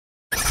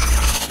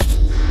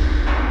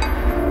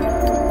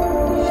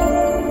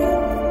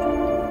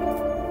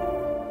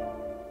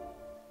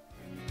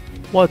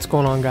What's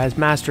going on, guys?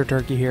 Master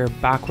Turkey here,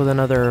 back with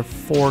another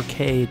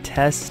 4K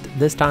test,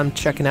 this time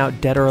checking out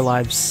Dead or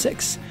Alive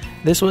 6.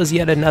 This was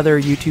yet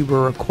another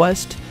YouTuber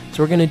request,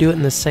 so we're going to do it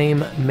in the same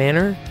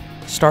manner,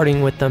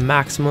 starting with the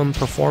maximum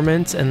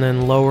performance and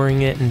then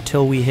lowering it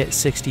until we hit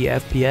 60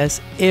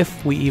 FPS,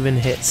 if we even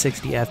hit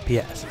 60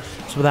 FPS.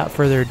 So without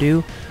further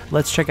ado,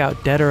 let's check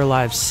out Dead or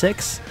Alive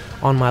 6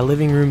 on my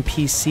living room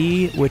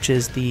PC, which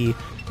is the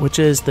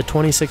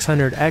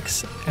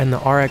 2600X and the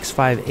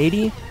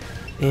RX580.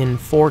 In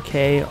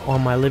 4K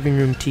on my living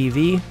room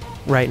TV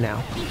right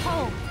now.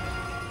 Behold,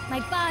 my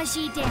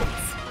Baji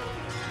dance.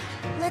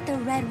 Let the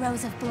red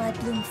rose of blood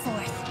bloom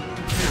forth.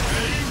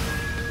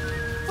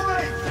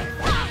 Fight!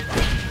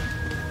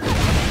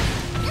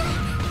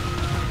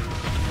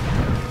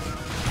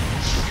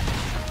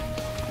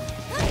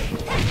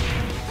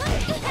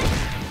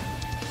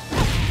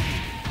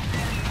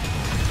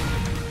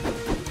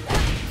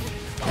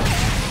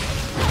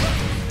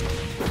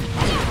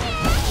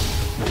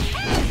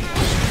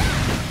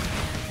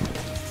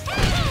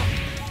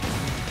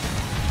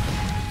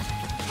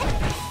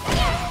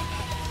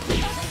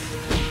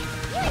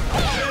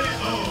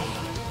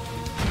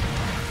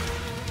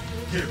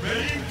 Get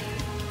ready,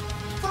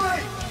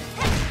 fight!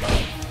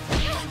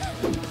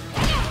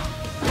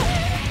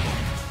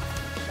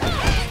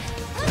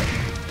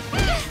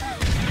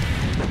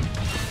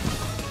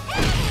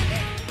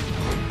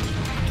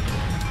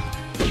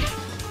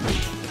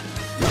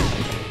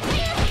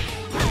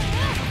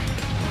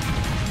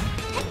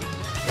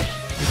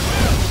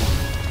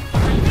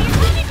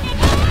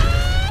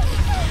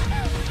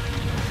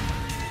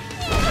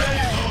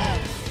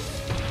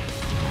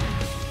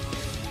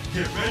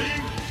 Get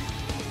ready,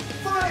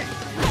 fight!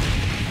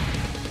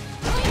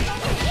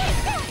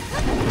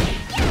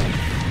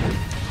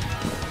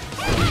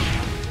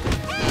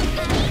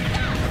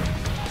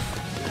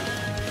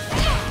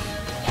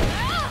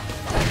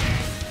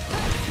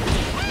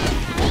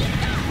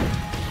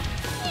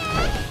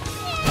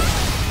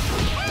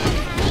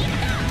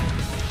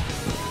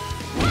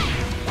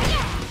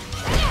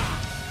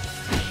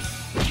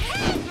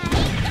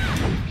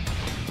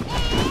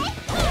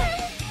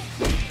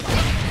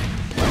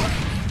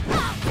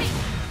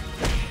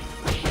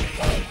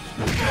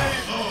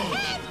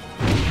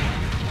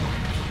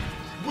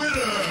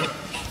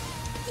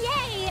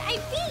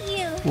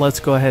 Let's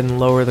go ahead and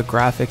lower the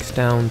graphics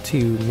down to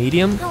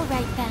medium. All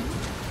right then.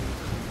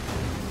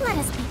 Let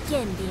us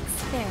begin the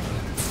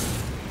experiment.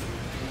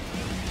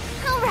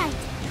 All right.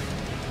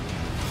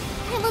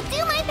 I will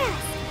do my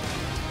best.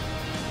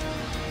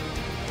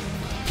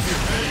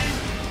 Get ready,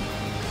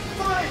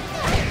 fight!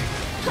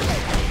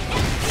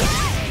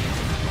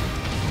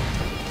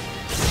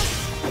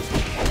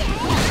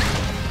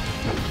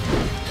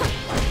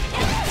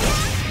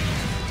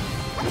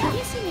 Have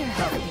you seen your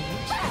health gauge?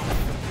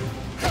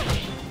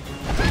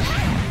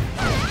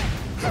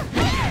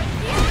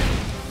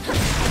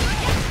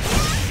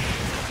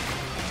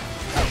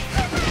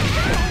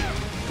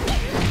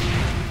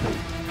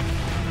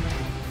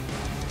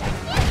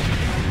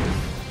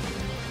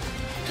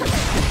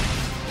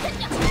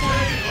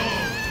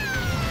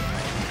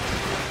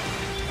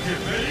 Get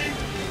ready,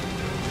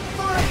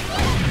 fight!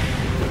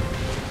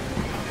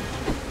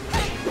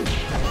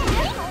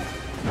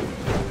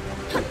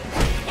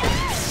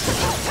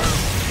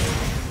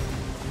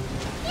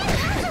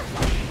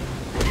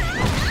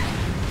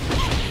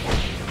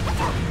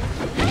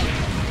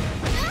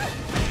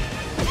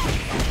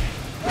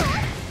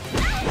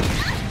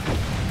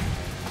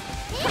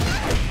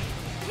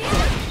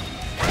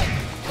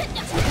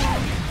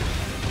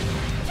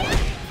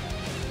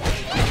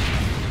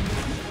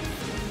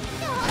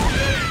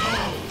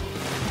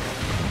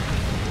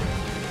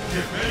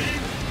 Get ready,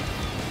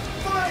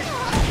 fight!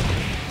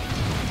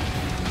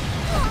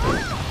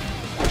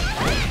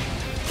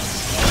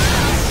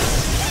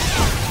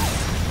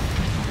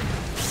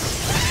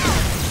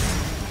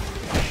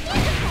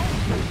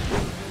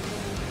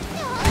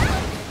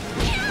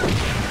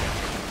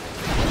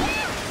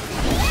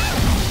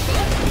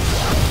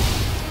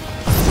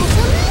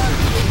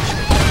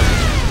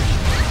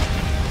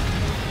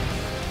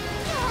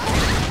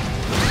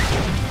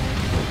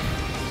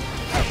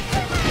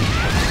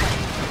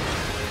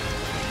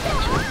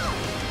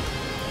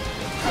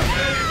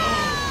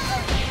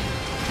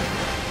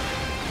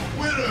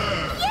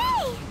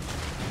 Yay!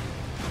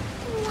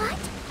 What?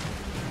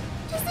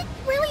 Does it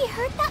really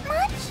hurt that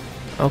much?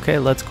 Okay,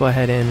 let's go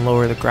ahead and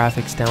lower the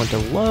graphics down to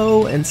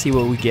low and see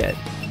what we get.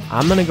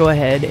 I'm gonna go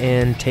ahead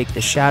and take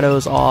the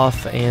shadows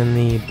off and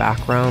the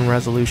background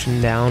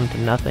resolution down to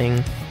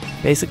nothing.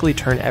 Basically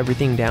turn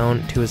everything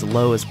down to as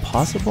low as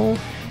possible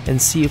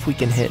and see if we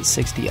can hit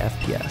 60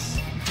 FPS.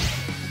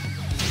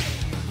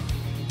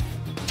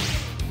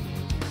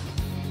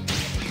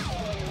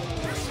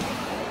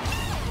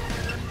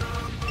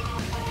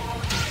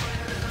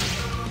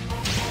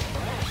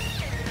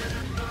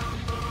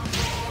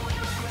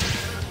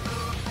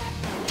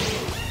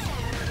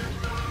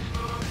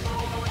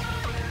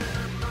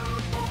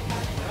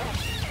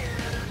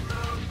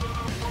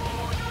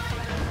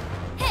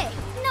 Hey,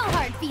 no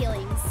hard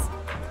feelings.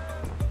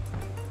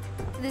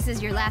 This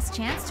is your last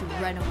chance to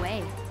run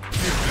away.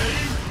 Get ready.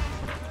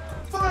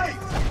 Fight!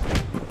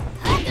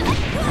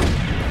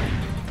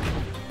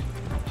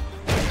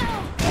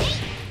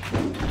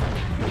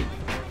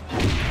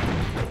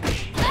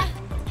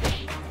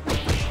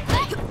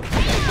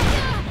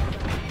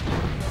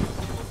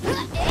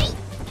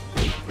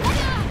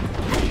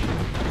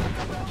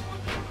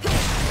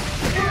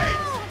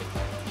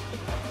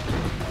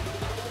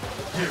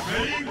 Get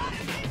ready.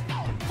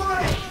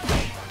 Fight!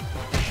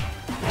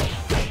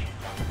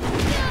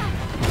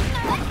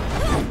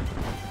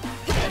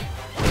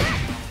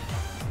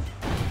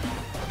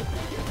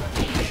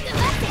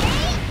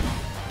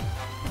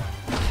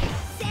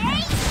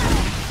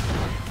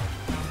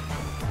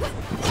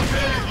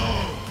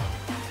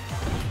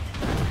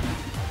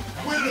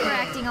 You were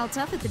acting all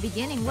tough at the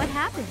beginning. What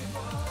happened?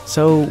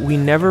 So we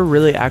never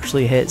really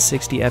actually hit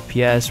 60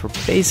 FPS. We're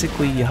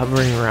basically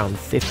hovering around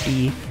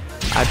 50.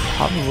 I'd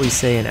probably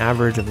say an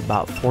average of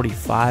about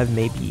 45,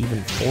 maybe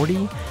even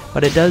 40,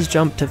 but it does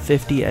jump to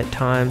 50 at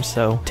times,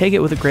 so take it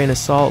with a grain of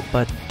salt,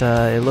 but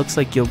it looks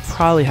like you'll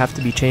probably have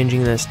to be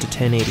changing this to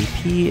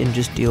 1080p and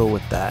just deal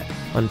with that,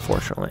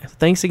 unfortunately.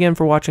 Thanks again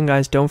for watching,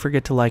 guys. Don't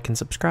forget to like and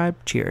subscribe.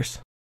 Cheers.